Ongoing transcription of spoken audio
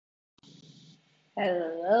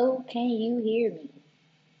Hello, can you hear me?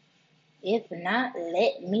 If not,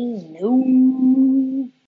 let me know.